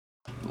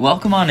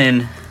Welcome on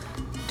in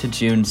to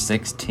June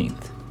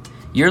 16th.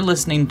 You're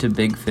listening to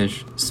Big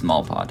Fish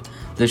Small Pod,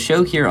 the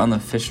show here on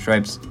the Fish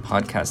Stripes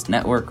Podcast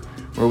Network,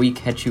 where we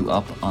catch you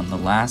up on the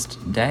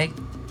last day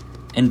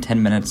in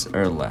 10 minutes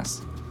or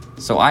less.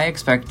 So I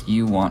expect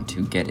you want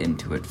to get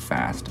into it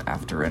fast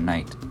after a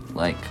night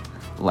like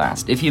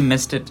last. If you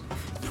missed it,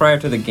 prior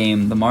to the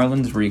game, the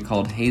Marlins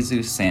recalled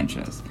Jesus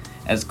Sanchez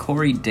as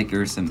Corey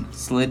Dickerson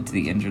slid to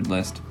the injured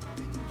list.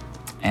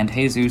 And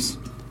Jesus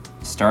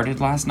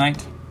started last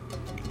night,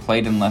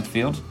 played in left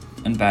field,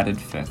 and batted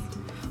fifth,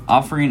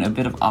 offering a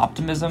bit of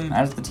optimism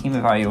as the team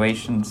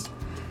evaluations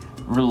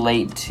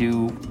relate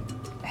to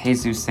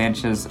Jesus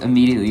Sanchez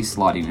immediately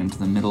slotting into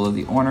the middle of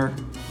the order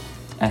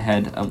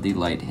ahead of the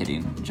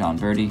light-hitting Jon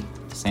Berti,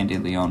 Sandy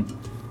Leon,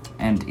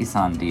 and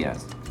Isan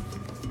Diaz,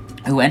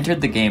 who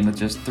entered the game with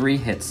just 3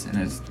 hits in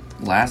his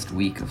last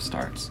week of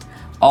starts.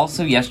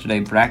 Also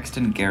yesterday,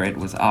 Braxton Garrett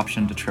was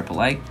optioned to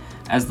AAA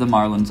as the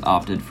Marlins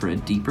opted for a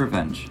deeper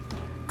bench,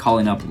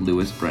 calling up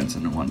Lewis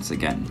Brinson once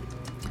again.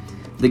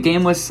 The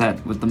game was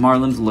set with the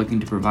Marlins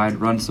looking to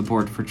provide run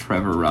support for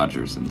Trevor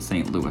Rogers in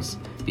St. Louis,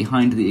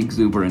 behind the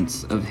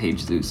exuberance of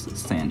Jesus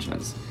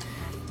Sanchez.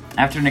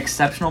 After an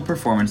exceptional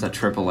performance at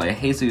AAA,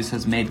 Jesus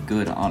has made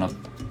good on a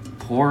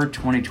poor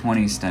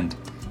 2020 stint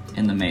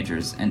in the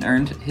majors and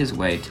earned his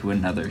way to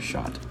another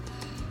shot,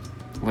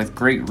 with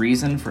great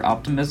reason for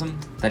optimism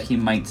that he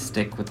might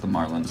stick with the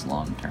Marlins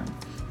long term.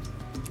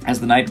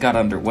 As the night got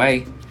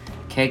underway,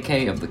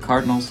 KK of the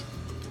Cardinals,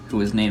 who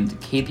was named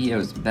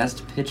KBO's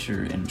best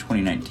pitcher in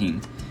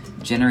 2019,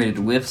 generated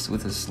whiffs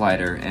with his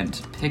slider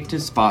and picked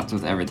his spots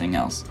with everything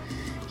else.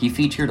 He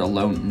featured a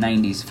low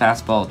 90s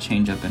fastball,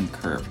 changeup, and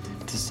curve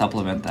to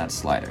supplement that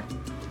slider,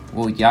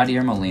 while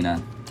Yadier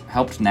Molina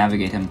helped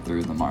navigate him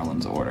through the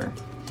Marlins order.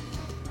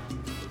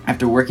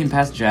 After working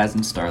past Jazz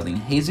and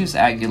Starling, Jesus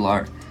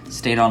Aguilar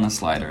stayed on a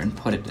slider and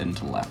put it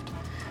into left.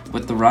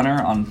 With the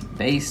runner on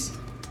base,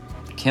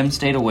 Kim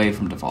stayed away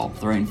from Duvall,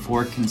 throwing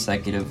 4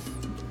 consecutive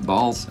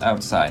balls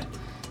outside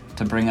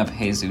to bring up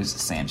Jesus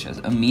Sanchez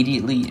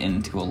immediately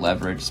into a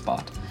leverage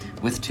spot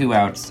with 2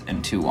 outs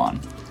and 2 on.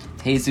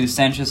 Jesus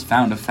Sanchez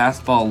found a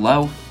fastball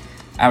low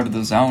out of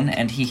the zone,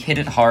 and he hit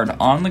it hard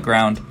on the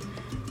ground,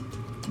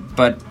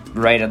 but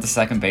right at the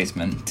second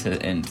baseman to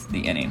end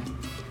the inning.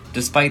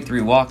 Despite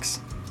 3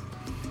 walks,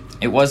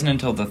 it wasn't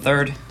until the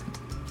third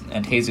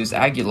and Jesus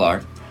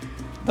Aguilar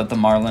that the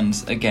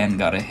Marlins again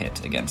got a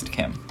hit against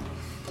Kim.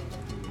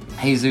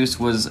 Jesus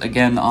was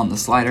again on the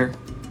slider,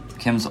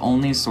 Kim's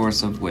only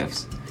source of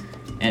whiffs,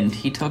 and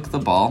he took the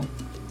ball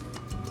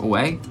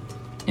away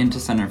into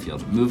center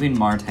field, moving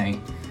Marte,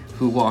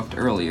 who walked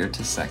earlier,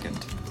 to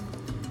second.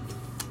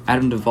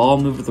 Adam Duvall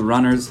moved the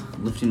runners,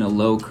 lifting a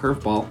low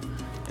curveball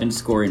and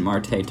scoring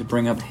Marte to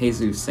bring up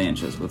Jesus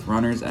Sanchez with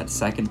runners at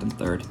second and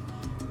third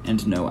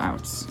and no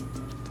outs.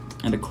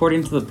 And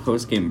according to the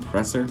post-game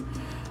presser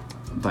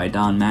by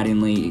Don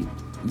Mattingly,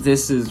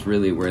 this is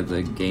really where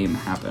the game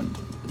happened,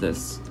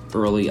 this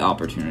early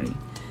opportunity,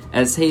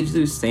 as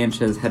Jesus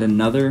Sanchez had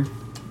another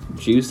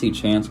juicy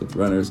chance with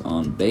runners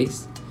on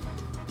base.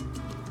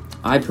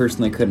 I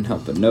personally couldn't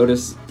help but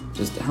notice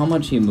just how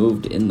much he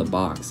moved in the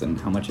box and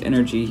how much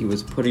energy he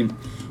was putting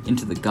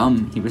into the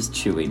gum he was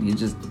chewing. He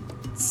just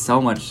so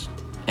much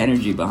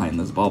energy behind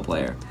this ball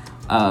player.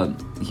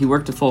 He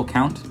worked a full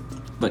count,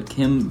 but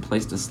Kim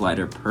placed a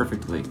slider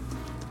perfectly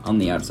on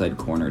the outside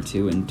corner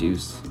to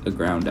induce a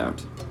ground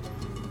out.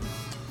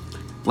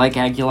 Like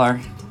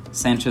Aguilar,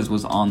 Sanchez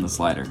was on the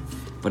slider,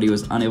 but he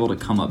was unable to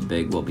come up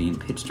big while being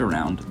pitched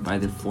around by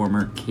the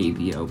former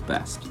KBO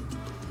best.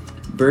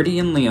 Berti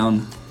and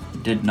Leon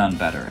did none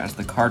better as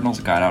the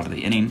Cardinals got out of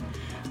the inning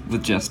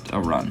with just a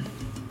run.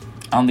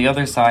 On the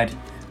other side,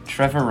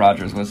 Trevor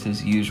Rogers was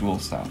his usual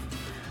self,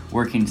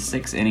 working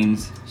 6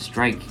 innings,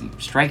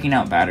 striking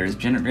out batters,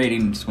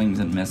 generating swings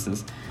and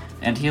misses,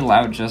 and he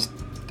allowed just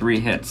 3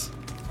 hits.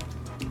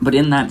 But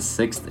in that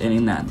 6th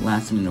inning, that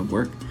last inning of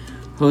work,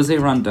 Jose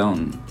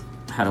Rondon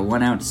had a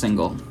 1-out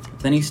single.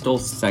 Then he stole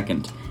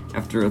second.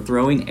 After a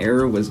throwing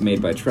error was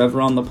made by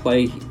Trevor on the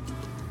play,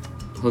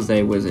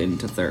 Jose was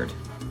into third,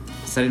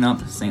 setting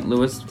up St.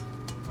 Louis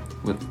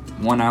with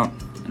 1 out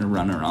and a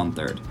runner on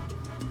third.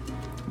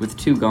 With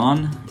 2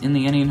 gone in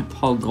the inning,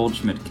 Paul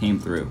Goldschmidt came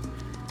through,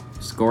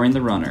 scoring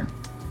the runner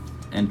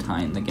and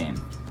tying the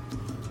game.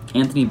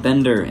 Anthony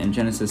Bender and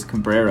Genesis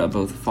Cabrera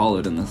both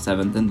followed in the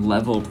 7th and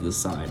leveled the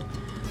side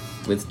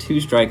with 2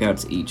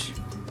 strikeouts each.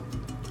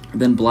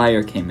 Then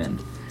Blyer came in,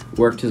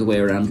 worked his way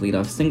around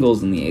leadoff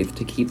singles in the 8th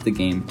to keep the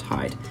game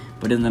tied.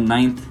 But in the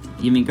 9th,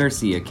 Yimi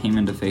Garcia came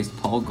in to face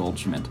Paul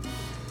Goldschmidt,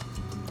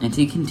 and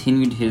he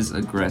continued his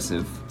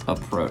aggressive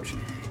approach.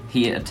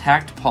 He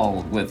attacked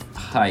Paul with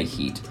high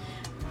heat.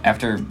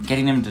 After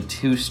getting him to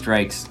 2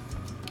 strikes,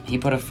 he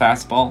put a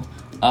fastball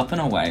up and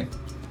away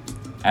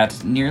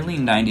at nearly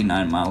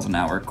 99 miles an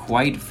hour,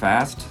 quite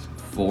fast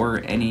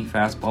for any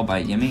fastball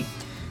by Yimi,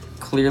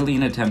 clearly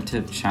an attempt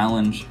to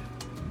challenge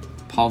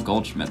Paul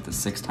Goldschmidt, the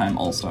 6-time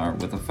All-Star,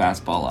 with a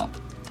fastball up.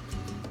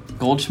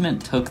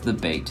 Goldschmidt took the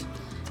bait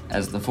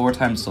as the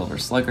 4-time Silver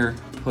Slugger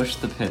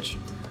pushed the pitch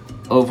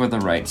over the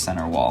right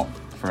center wall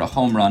for a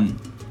home run,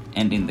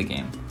 ending the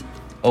game.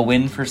 A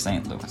win for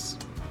St. Louis.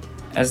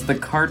 As the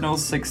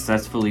Cardinals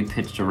successfully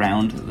pitched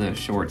around the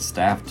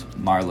short-staffed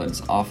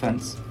Marlins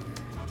offense,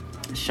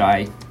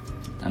 shy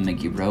a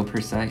Miggy Rowe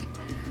per se,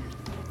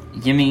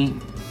 Yimmy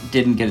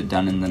didn't get it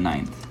done in the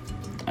ninth,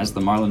 as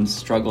the Marlins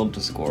struggled to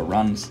score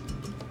runs,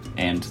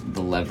 and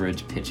the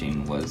leverage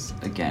pitching was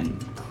again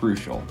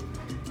crucial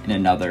in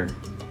another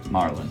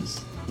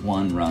Marlins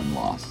one-run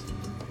loss.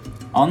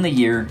 On the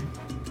year,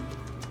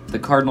 the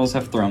Cardinals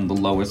have thrown the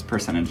lowest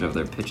percentage of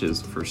their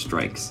pitches for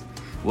strikes,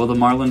 while the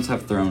Marlins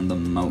have thrown the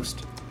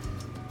most.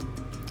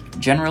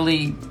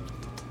 Generally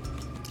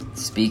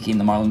speaking,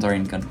 the Marlins are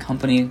in good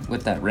company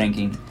with that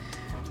ranking,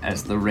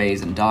 as the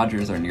Rays and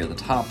Dodgers are near the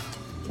top,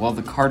 while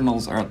the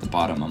Cardinals are at the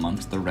bottom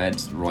amongst the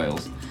Reds,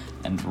 Royals,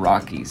 and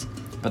Rockies.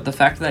 But the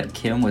fact that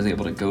Kim was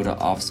able to go to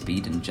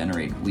off-speed and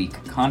generate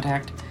weak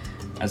contact,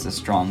 as a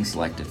strong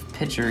selective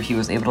pitcher, he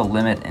was able to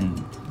limit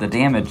the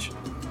damage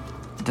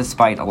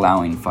despite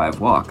allowing 5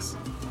 walks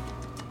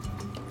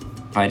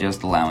by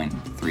just allowing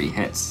 3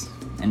 hits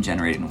and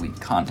generating weak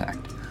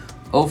contact.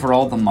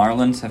 Overall, the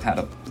Marlins have had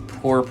a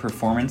poor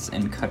performance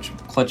in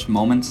clutch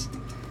moments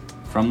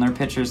from their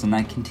pitchers, and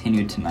that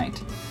continued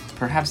tonight.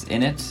 Perhaps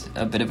in it,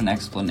 a bit of an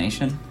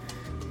explanation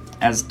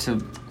as to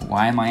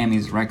why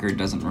Miami's record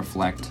doesn't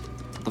reflect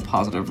the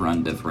positive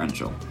run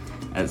differential,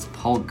 as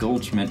Paul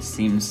Goldschmidt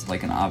seems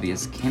like an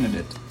obvious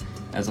candidate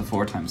as a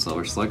 4-time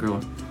Silver Slugger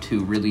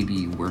to really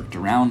be worked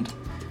around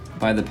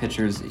by the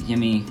pitchers.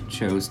 Yimmy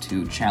chose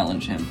to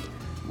challenge him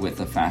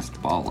with a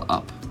fastball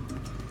up.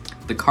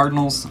 The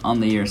Cardinals on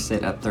the year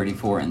sit at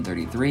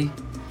 34-33,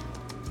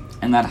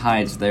 and that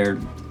hides their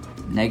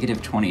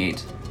negative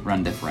 28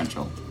 run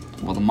differential,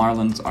 while the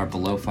Marlins are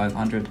below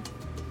 500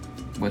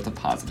 with a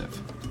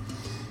positive.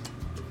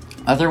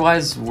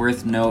 Otherwise,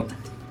 worth note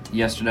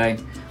yesterday,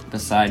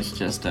 besides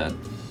just a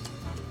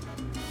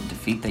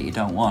defeat that you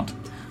don't want,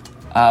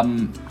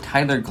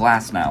 Tyler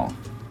Glasnow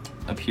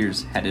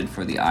appears headed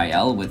for the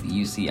IL with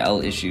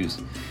UCL issues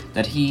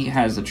that he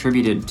has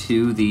attributed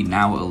to the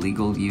now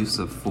illegal use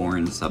of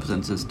foreign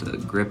substances to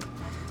grip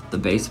the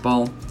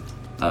baseball,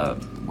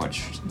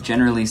 which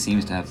generally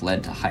seems to have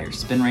led to higher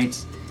spin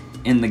rates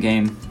in the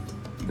game,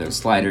 those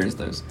sliders,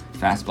 those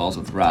fastballs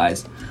with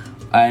rise.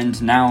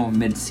 And now,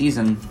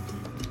 mid-season,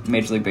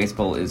 Major League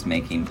Baseball is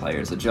making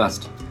players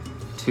adjust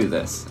to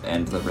this,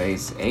 and the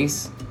Rays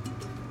ace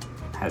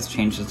has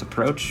changed his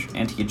approach,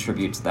 and he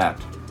attributes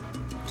that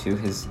to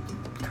his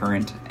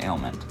current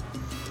ailment.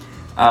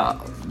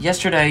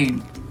 Yesterday,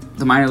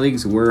 the minor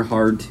leagues were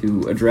hard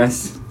to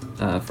address,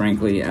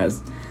 frankly,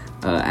 as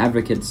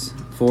advocates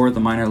for the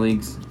minor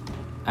leagues.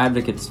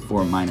 Advocates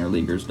for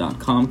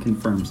minorleaguers.com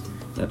confirms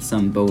that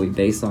some Bowie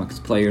Bay Sox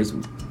players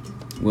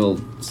will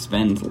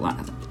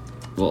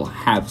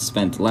have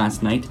spent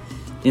last night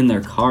in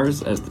their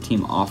cars as the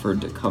team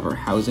offered to cover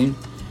housing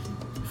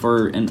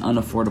for an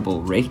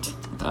unaffordable rate.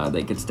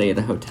 They could stay at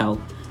a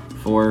hotel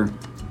for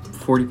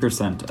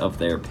 40% of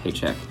their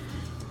paycheck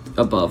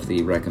above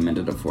the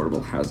recommended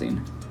affordable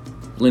housing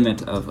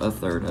limit of a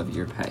third of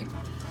your pay.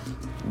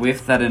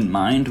 With that in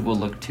mind, we'll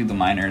look to the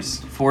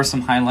minors for some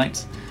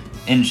highlights.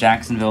 In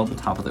Jacksonville, the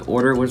top of the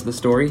order was the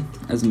story,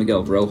 as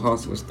Miguel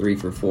Rojas was 3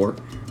 for 4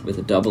 with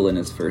a double in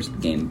his first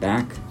game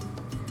back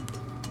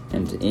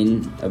and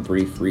in a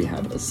brief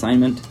rehab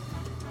assignment.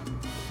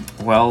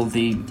 Well,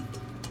 the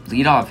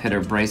leadoff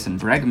hitter Bryson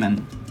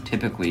Bregman,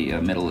 typically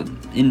a middle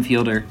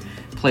infielder,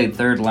 played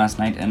third last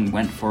night and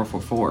went 4 for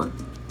 4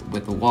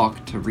 with a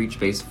walk to reach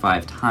base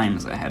 5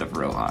 times ahead of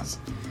Rojas.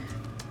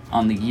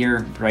 On the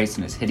year,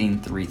 Bryson is hitting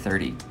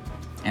 .330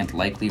 and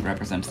likely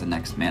represents the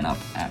next man up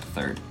at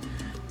third.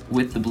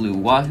 With the Blue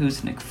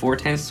Wahoos, Nick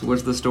Fortes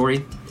was the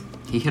story.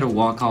 He hit a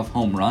walk-off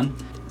home run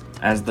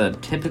as the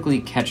typically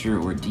catcher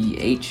or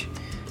DH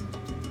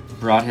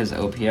brought his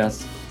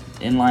OPS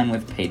in line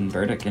with Peyton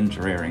Burdick and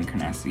Jerry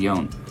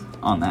Encarnacion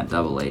on that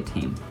AA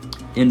team.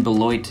 In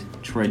Beloit,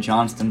 Troy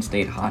Johnston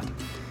stayed hot,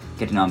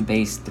 getting on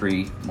base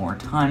 3 more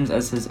times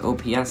as his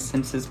OPS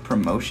since his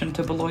promotion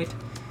to Beloit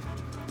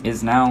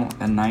is now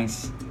a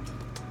nice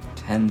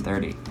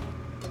 1030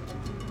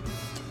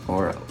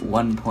 or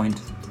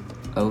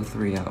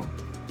 1.030.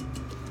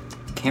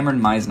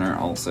 Cameron Meisner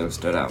also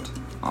stood out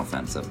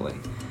offensively,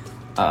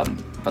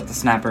 but the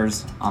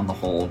Snappers on the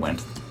whole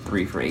went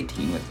 3 for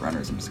 18 with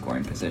runners in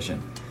scoring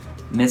position.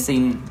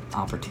 Missing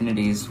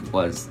opportunities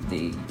was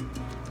the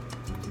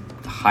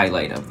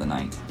highlight of the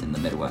night in the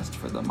Midwest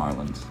for the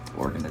Marlins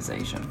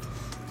organization.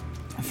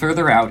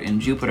 Further out in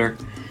Jupiter,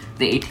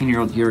 the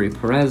 18-year-old Yuri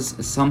Perez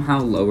somehow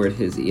lowered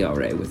his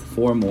ERA with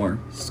 4 more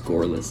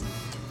scoreless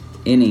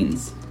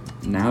innings,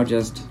 now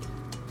just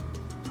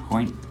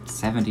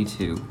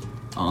 .72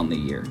 on the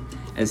year,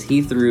 as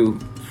he threw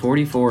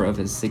 44 of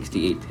his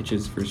 68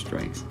 pitches for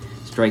strikes,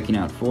 striking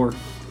out 4,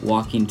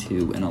 walking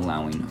 2, and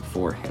allowing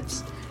 4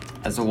 hits.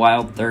 As a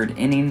wild third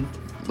inning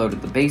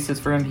loaded the bases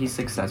for him, he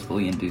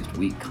successfully induced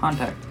weak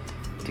contact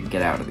to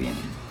get out of the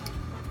inning.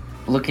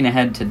 Looking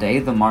ahead today,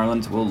 the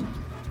Marlins will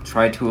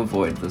try to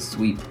avoid the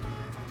sweep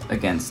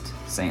against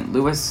St.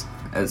 Louis,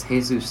 as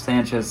Jesus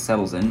Sanchez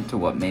settles into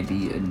what may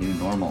be a new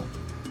normal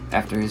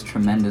after his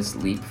tremendous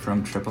leap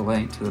from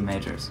AAA to the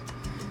majors.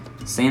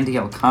 Sandy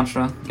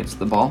Alcantara gets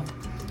the ball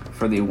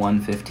for the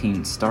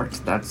 1:15 start.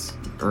 That's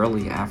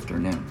early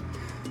afternoon.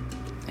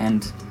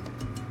 And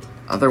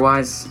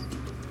otherwise,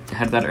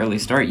 ahead of that early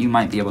start, you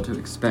might be able to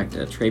expect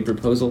a trade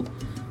proposal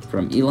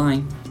from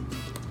Eli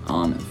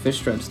on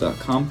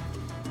fishstripes.com,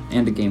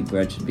 and a game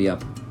thread should be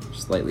up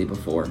slightly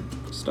before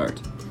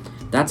start.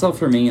 That's all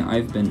for me.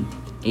 I've been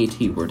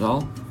A.T.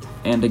 Wardall,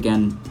 and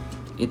again,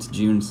 it's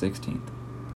June 16th.